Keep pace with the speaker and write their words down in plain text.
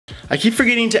I keep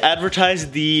forgetting to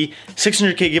advertise the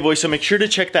 600K giveaway, so make sure to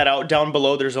check that out down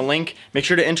below. There's a link. Make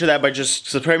sure to enter that by just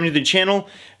subscribing to the channel.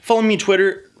 Follow me on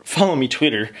Twitter, follow me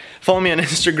on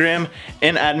Instagram,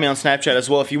 and add me on Snapchat as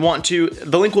well if you want to.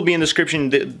 The link will be in the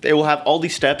description. It will have all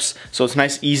these steps, so it's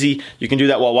nice, easy. You can do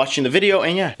that while watching the video,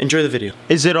 and yeah, enjoy the video.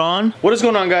 Is it on? What is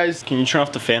going on, guys? Can you turn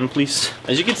off the fan, please?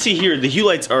 As you can see here, the hue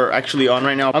lights are actually on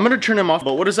right now. I'm gonna turn them off,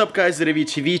 but what is up, guys? The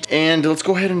WTV, and let's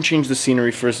go ahead and change the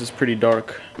scenery first. It's pretty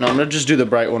dark. No, I'm gonna just do the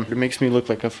bright one. It makes me look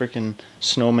like a freaking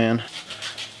snowman.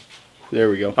 There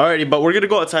we go. Alrighty, but we're gonna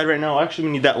go outside right now. Actually,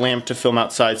 we need that lamp to film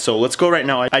outside, so let's go right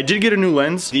now. I did get a new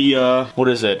lens. The, what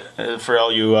is it? For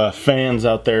all you fans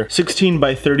out there. 16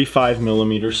 by 35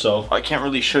 millimeters, so I can't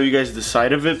really show you guys the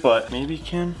side of it, but maybe you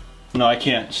can. No, I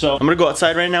can't. So I'm gonna go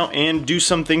outside right now and do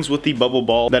some things with the bubble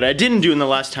ball that I didn't do in the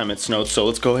last time it snowed, so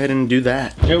let's go ahead and do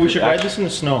that. Yeah, we should ride this in the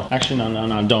snow. Actually,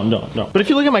 no, don't. But if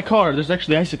you look at my car, there's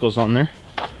actually icicles on there.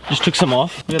 Just took some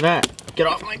off. Look at that. Get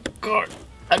off my car.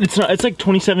 It's like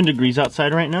 27 degrees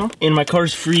outside right now, and my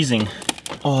car's freezing.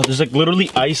 Oh, there's like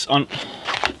literally ice on.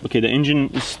 Okay, the engine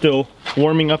is still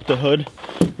warming up the hood,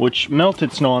 which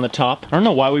melted snow on the top. I don't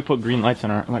know why we put green lights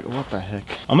on our, like, what the heck?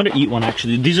 I'm gonna eat one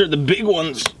actually. These are the big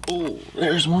ones. Oh,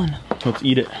 there's one. Let's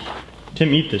eat it.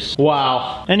 Tim, eat this.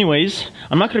 Wow. Anyways,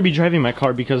 I'm not gonna be driving my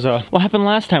car because what happened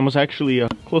last time was actually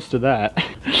close to that.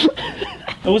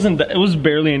 It was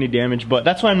barely any damage, but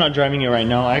that's why I'm not driving it right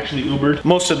now. I actually Ubered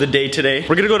most of the day today.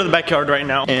 We're gonna go to the backyard right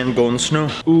now and go in the snow.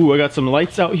 Ooh, I got some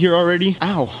lights out here already.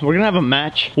 Ow, we're gonna have a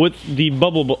match with the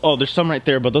bubble. Oh, there's some right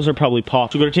there, but those are probably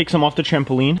popped. So we're gonna take some off the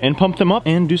trampoline and pump them up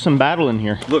and do some battle in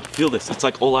here. Look, feel this. It's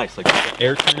like all ice. Like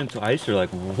air turned into ice. You're like,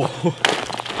 whoa.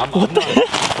 What the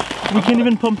heck? We can't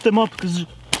even pump them up because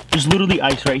there's literally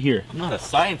ice right here. I'm not a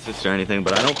scientist or anything,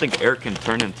 but I don't think air can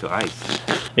turn into ice.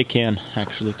 It can,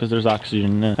 actually, because there's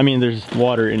oxygen. I mean, there's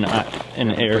water in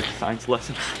air. Science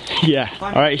lessons. Yeah.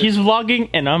 All right, he's vlogging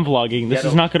and I'm vlogging. This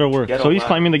is not gonna work. So he's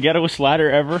climbing the ghettoest ladder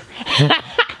ever.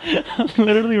 I'm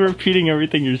literally repeating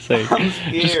everything you're saying.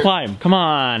 Just climb. Come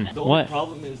on. The only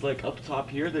problem is, like, up top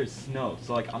here, there's snow.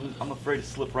 So, like, I'm afraid to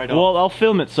slip right off. Well, I'll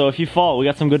film it, so if you fall, we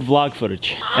got some good vlog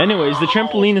footage. Anyways, the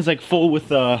trampoline is, like, full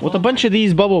with a bunch of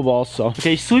these bubble balls, so.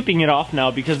 Okay, he's sweeping it off now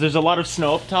because there's a lot of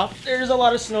snow up top. There's a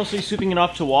lot of snow, so he's sweeping it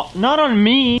off to walk. Not on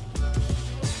me.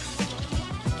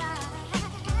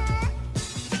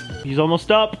 He's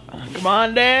almost up. Come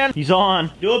on, Dan. He's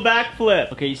on. Do a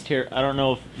backflip. Okay, he's I don't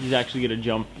know if he's actually gonna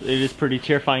jump. It is pretty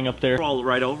terrifying up there. Crawl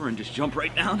right over and just jump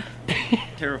right down.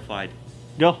 Terrified.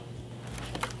 Go.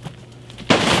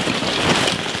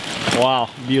 Wow,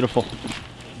 beautiful.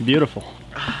 Beautiful.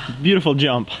 Beautiful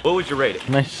jump. What would you rate it?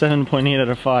 Nice 7.8 out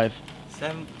of 5.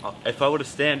 7? Oh, if I was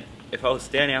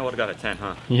standing, I would have got a 10,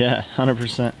 huh? Yeah,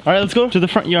 100%. All right, let's go to the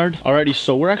front yard. Alrighty,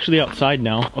 so we're actually outside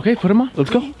now. Okay, put him on. Let's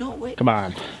go. No, wait. Come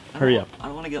on. Hurry up. I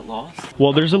don't want to get lost.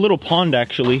 Well, there's a little pond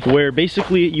actually where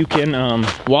basically you can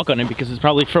walk on it because it's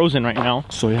probably frozen right now.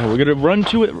 So yeah, we're gonna run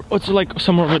to it. What's it like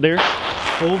somewhere over there?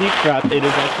 Holy crap, it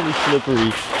is actually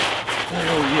slippery.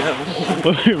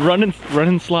 Oh yeah. run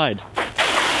and slide.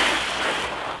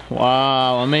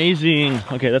 Wow, amazing.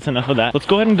 Okay, that's enough of that. Let's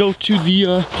go ahead and go to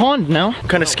the pond now. I'm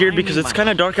kind of scared because it's kind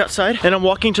of dark outside and I'm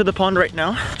walking to the pond right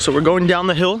now. So we're going down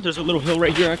the hill. There's a little hill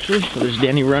right here actually. So there's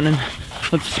Danny running.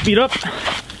 Let's speed up.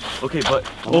 Okay,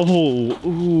 but... Oh,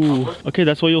 ooh. Okay,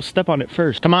 that's why you'll step on it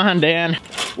first. Come on, Dan.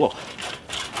 Whoa.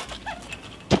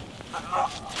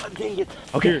 Dang it.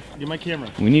 Okay, here, get my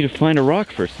camera. We need to find a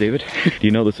rock first, David. Do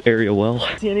you know this area well? I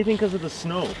can't see anything because of the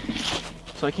snow.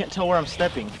 So I can't tell where I'm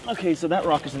stepping. Okay, so that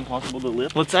rock is impossible to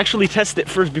lift. Let's actually test it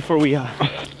first before we...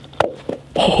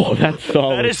 Oh, that's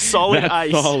solid. That is solid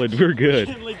ice. That's solid. We're good.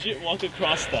 I can legit walk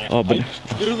across that. Oh, but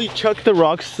I literally chucked the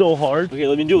rocks so hard. Okay,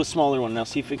 let me do a smaller one now.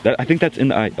 See if it... I think that's in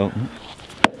the ice. Oh.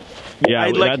 Yeah,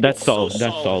 that's solid.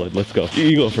 That's solid. Let's go.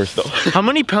 You go first, though. How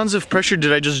many pounds of pressure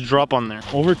did I just drop on there?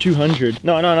 Over 200.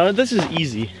 No. This is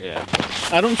easy. Yeah.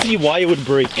 I don't see why it would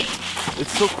break.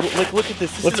 It's so cool. Like, look at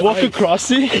this. Let's walk across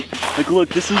it. Like, look,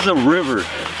 this is a river.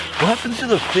 What happened to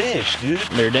the fish, dude?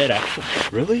 They're dead, actually.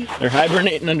 Really? They're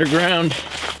hibernating underground.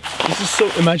 This is so...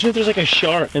 Imagine if there's like a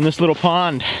shark in this little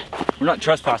pond. We're not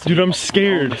trespassing. Dude, I'm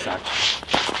scared.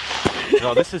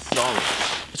 No, this is solid.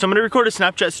 So I'm gonna record a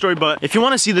Snapchat story, but if you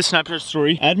want to see the Snapchat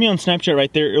story, add me on Snapchat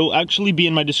right there. It'll actually be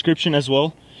in my description as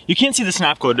well. You can't see the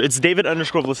snap code. It's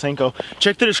David_Vlasenko.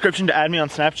 Check the description to add me on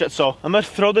Snapchat. So I'm gonna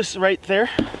throw this right there.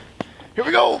 Here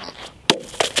we go.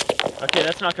 Okay,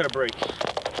 that's not gonna break.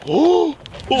 Oh!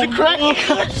 Is it cracking?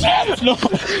 Oh, no.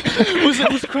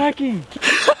 It was cracking.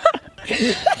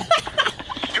 Here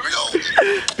we go.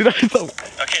 Dude, I thought...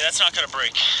 Okay, that's not gonna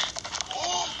break.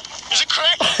 Is it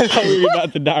cracked? I thought we were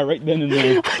about to die right then and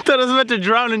there. I thought I was about to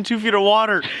drown in 2 feet of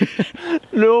water.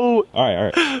 No.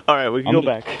 Alright. Alright, we can go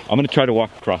back. I'm gonna try to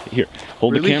walk across it. Here,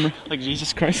 hold the camera. Like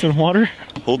Jesus Christ in water?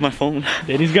 Hold my phone.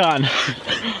 Daddy's gone.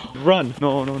 Run.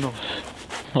 No.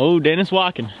 Oh, Dana's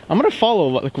walking. I'm gonna follow.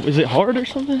 Like, is it hard or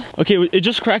something? Okay, it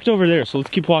just cracked over there, so let's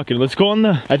keep walking. Let's go on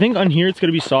the, I think on here it's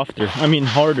gonna be softer. I mean,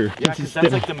 harder. Yeah, because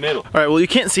that's like the middle. All right, well, you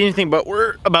can't see anything, but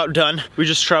we're about done. We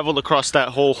just traveled across that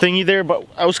whole thingy there, but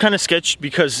I was kind of sketched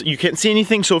because you can't see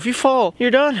anything. So if you fall,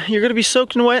 you're done. You're gonna be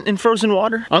soaked in wet in frozen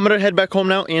water. I'm gonna head back home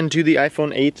now and do the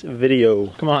iPhone 8 video.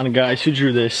 Come on, guys, who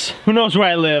drew this? Who knows where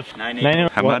I live? 9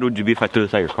 How mad would you be if I threw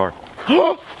this at your car?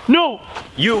 No!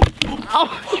 You!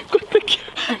 Oh, you got the camera.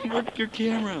 I marked your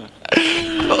camera.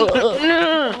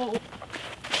 No.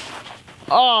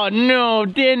 Oh no,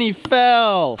 Danny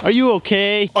fell. Are you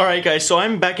okay? All right guys, so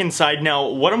I'm back inside now.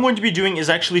 What I'm going to be doing is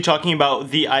actually talking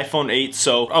about the iPhone 8.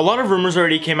 So a lot of rumors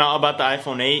already came out about the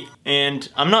iPhone 8 and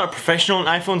I'm not a professional in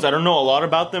iPhones. I don't know a lot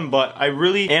about them, but I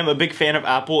really am a big fan of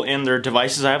Apple and their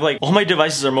devices. I have like, all my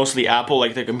devices are mostly Apple,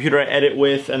 like the computer I edit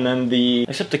with and then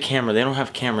except the camera, they don't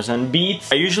have cameras. And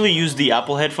Beats, I usually use the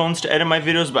Apple headphones to edit my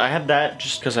videos, but I have that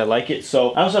just because I like it.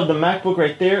 So I also have the MacBook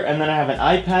right there and then I have an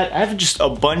iPad. I have just a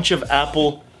bunch of Apple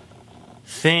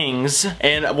things,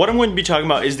 and what I'm going to be talking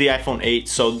about is the iPhone 8.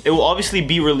 So it will obviously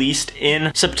be released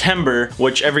in September,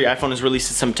 which every iPhone is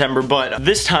released in September, but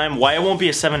this time why it won't be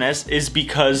a 7S is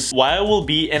because why it will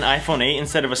be an iPhone 8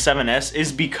 instead of a 7S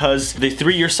is because the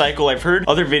 3-year cycle. I've heard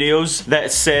other videos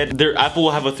that said Apple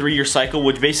will have a 3-year cycle,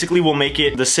 which basically will make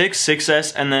it the 6,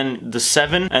 6S, and then the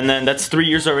 7, and then that's 3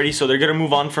 years already, so they're gonna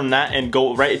move on from that and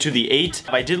go right to the 8.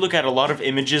 I did look at a lot of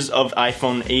images of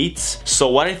iPhone 8s, so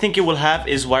what I think it will have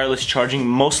is wireless charging.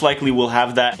 Most likely will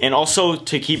have that, and also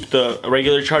to keep the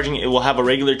regular charging, it will have a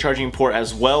regular charging port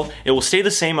as well. It will stay the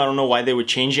same. I don't know why they would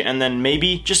change it, and then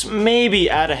maybe, just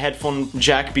maybe add a headphone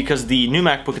jack, because the new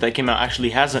MacBook that came out actually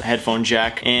has a headphone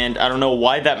jack, and I don't know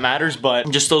why that matters, but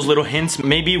just those little hints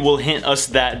maybe will hint us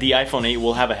that the iPhone 8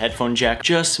 will have a headphone jack,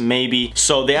 just maybe.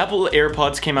 So the Apple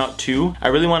AirPods came out too. I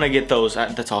really want to get those.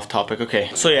 That's off topic. Okay,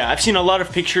 so yeah, I've seen a lot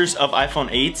of pictures of iPhone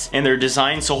 8s and their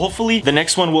design, so hopefully the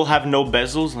next one will have no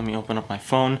bezels. Let me open up my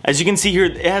phone. As you can see here,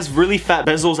 it has really fat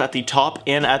bezels at the top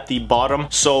and at the bottom.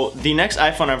 So the next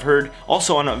iPhone I've heard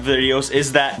also on videos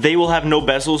is that they will have no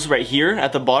bezels right here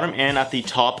at the bottom and at the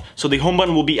top. So the home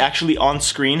button will be actually on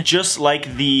screen, just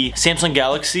like the Samsung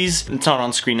Galaxies. It's not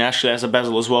on screen, actually it has a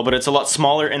bezel as well, but it's a lot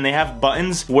smaller, and they have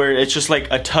buttons where it's just like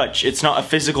a touch. It's not a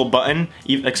physical button,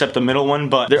 except the middle one,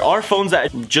 but there are phones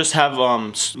that just have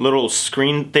little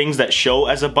screen things that show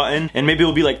as a button, and maybe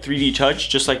it'll be like 3D touch,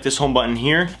 just like this home button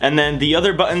here. And then the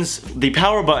other buttons, the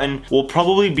power button will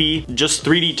probably be just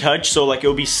 3D touch, so like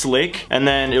it'll be slick, and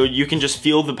then you can just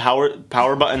feel the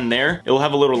power button there. It will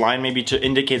have a little line maybe to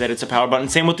indicate that it's a power button.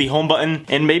 Same with the home button,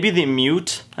 and maybe the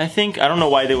mute, I think. I don't know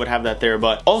why they would have that there,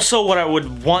 but also what I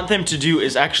would want them to do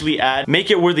is actually make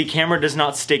it where the camera does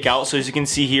not stick out. So as you can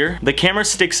see here, the camera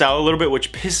sticks out a little bit,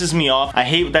 which pisses me off. I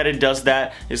hate that it does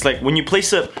that. It's like when you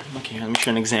place okay, let me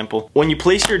show an example. When you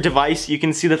place your device, you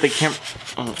can see that the camera,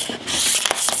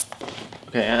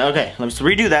 Okay, let's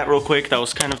redo that real quick. That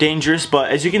was kind of dangerous,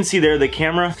 but as you can see there, the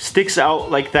camera sticks out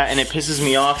like that and it pisses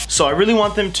me off. So I really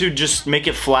want them to just make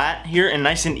it flat here and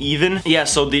nice and even. Yeah,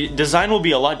 so the design will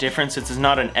be a lot different since it's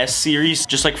not an S series.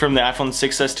 Just like from the iPhone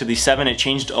 6S to the 7, it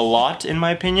changed a lot in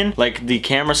my opinion. Like the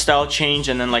camera style changed,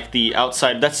 and then like the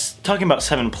outside, that's talking about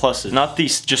 7 Pluses, not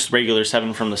these just regular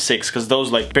 7 from the 6, because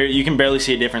those like, you can barely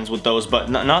see a difference with those, but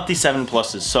not the 7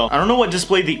 Pluses. So I don't know what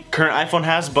display the current iPhone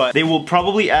has, but they will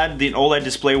probably add the OLED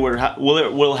display where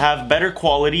it will have better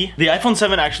quality. The iPhone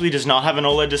 7 actually does not have an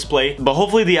OLED display, but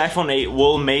hopefully the iPhone 8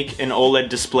 will make an OLED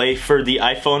display for the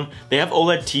iPhone. They have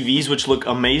OLED TVs which look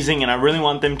amazing, and I really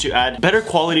want them to add better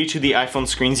quality to the iPhone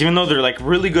screens, even though they're like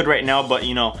really good right now, but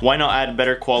you know, why not add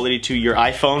better quality to your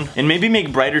iPhone and maybe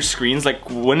make brighter screens. Like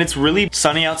when it's really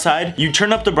sunny outside, you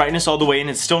turn up the brightness all the way and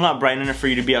it's still not bright enough for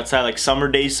you to be outside, like summer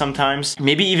days sometimes.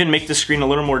 Maybe even make the screen a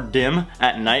little more dim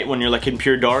at night when you're like in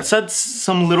pure dark. So that's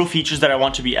some little features that I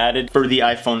want to be added for the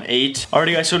iPhone 8.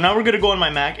 Alrighty guys, so now we're gonna go on my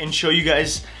Mac and show you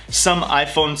guys some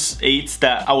iPhone 8s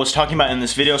that I was talking about in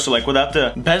this video. So like without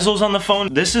the bezels on the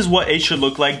phone, this is what it should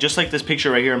look like, just like this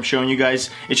picture right here I'm showing you guys.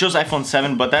 It shows iPhone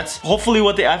 7, but that's hopefully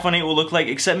what the iPhone 8 will look like,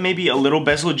 except maybe a little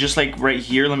bezel just like right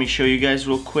here. Let me show you guys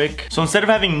real quick. So instead of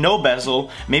having no bezel,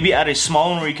 maybe add a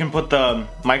small one where you can put the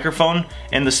microphone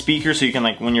and the speaker, so you can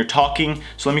like when you're talking.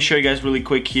 So let me show you guys really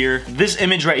quick here. This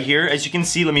image right here, as you can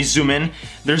see, let me zoom in.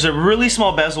 There's a really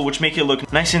small bezel which make it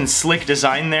look nice and slick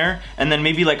design there, and then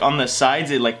maybe like on the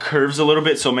sides it like curves a little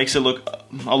bit, so it makes it look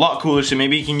a lot cooler. So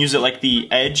maybe you can use it like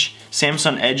the Edge,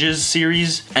 Samsung Edges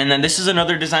series. And then this is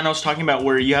another design I was talking about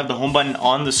where you have the home button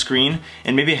on the screen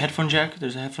and maybe a headphone jack.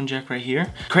 There's a headphone jack right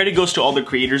here. Credit goes to all the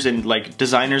creators and like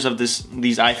designers of these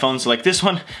iPhones. Like this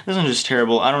one's just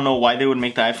terrible. I don't know why they would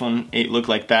make the iPhone 8 look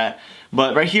like that.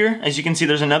 But right here, as you can see,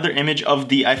 there's another image of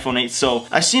the iPhone 8. So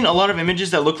I've seen a lot of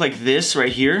images that look like this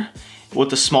right here, with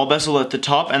the small bezel at the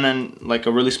top and then like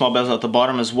a really small bezel at the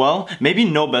bottom as well. Maybe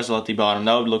no bezel at the bottom,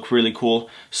 that would look really cool.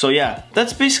 So yeah,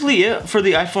 that's basically it for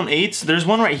the iPhone 8s. There's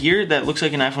one right here that looks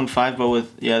like an iPhone 5, but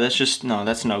with, yeah, that's just, no,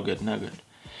 that's no good, no good.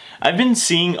 I've been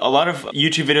seeing a lot of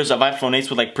YouTube videos of iPhone 8s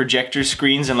with like projector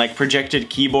screens and like projected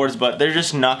keyboards, but they're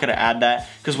just not gonna add that.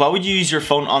 Because why would you use your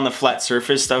phone on the flat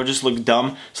surface? That would just look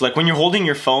dumb. So like when you're holding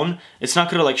your phone, it's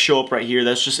not gonna like show up right here.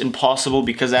 That's just impossible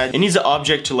because it needs an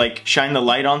object to like shine the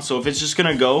light on. So if it's just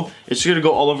gonna go, it's gonna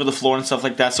go all over the floor and stuff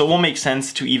like that. So it won't make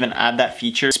sense to even add that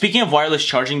feature. Speaking of wireless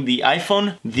charging, the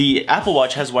Apple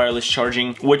Watch has wireless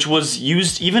charging, which was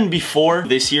used even before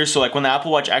this year. So like when the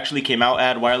Apple Watch actually came out, it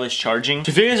had wireless charging.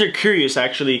 So if you guys are curious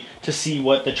actually to see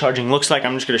what the charging looks like,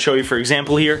 I'm just gonna show you for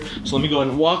example here. So let me go ahead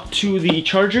and walk to the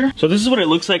charger. So this is what it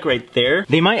looks like right there.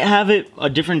 They might have it a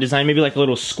different design, maybe like a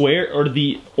little square or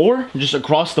just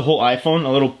across the whole iPhone, a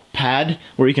little pad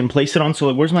where you can place it on. So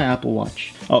like, where's my Apple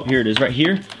Watch? Oh, here it is right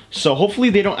here. So hopefully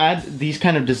they don't add these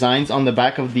kind of designs on the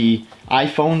back of the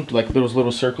iPhone, like those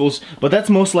little circles, but that's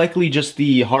most likely just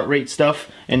the heart rate stuff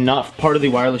and not part of the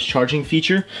wireless charging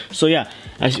feature. So yeah,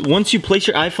 once you place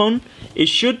your iPhone, it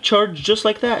should charge just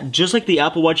like that, just like the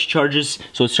Apple Watch charges.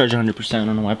 So it's charged 100%. I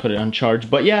don't know why I put it on charge,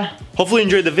 but yeah. Hopefully you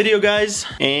enjoyed the video, guys,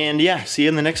 and yeah, see you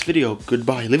in the next video.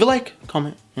 Goodbye. Leave a like,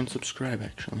 comment, and subscribe,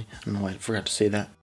 actually. I don't know why I forgot to say that.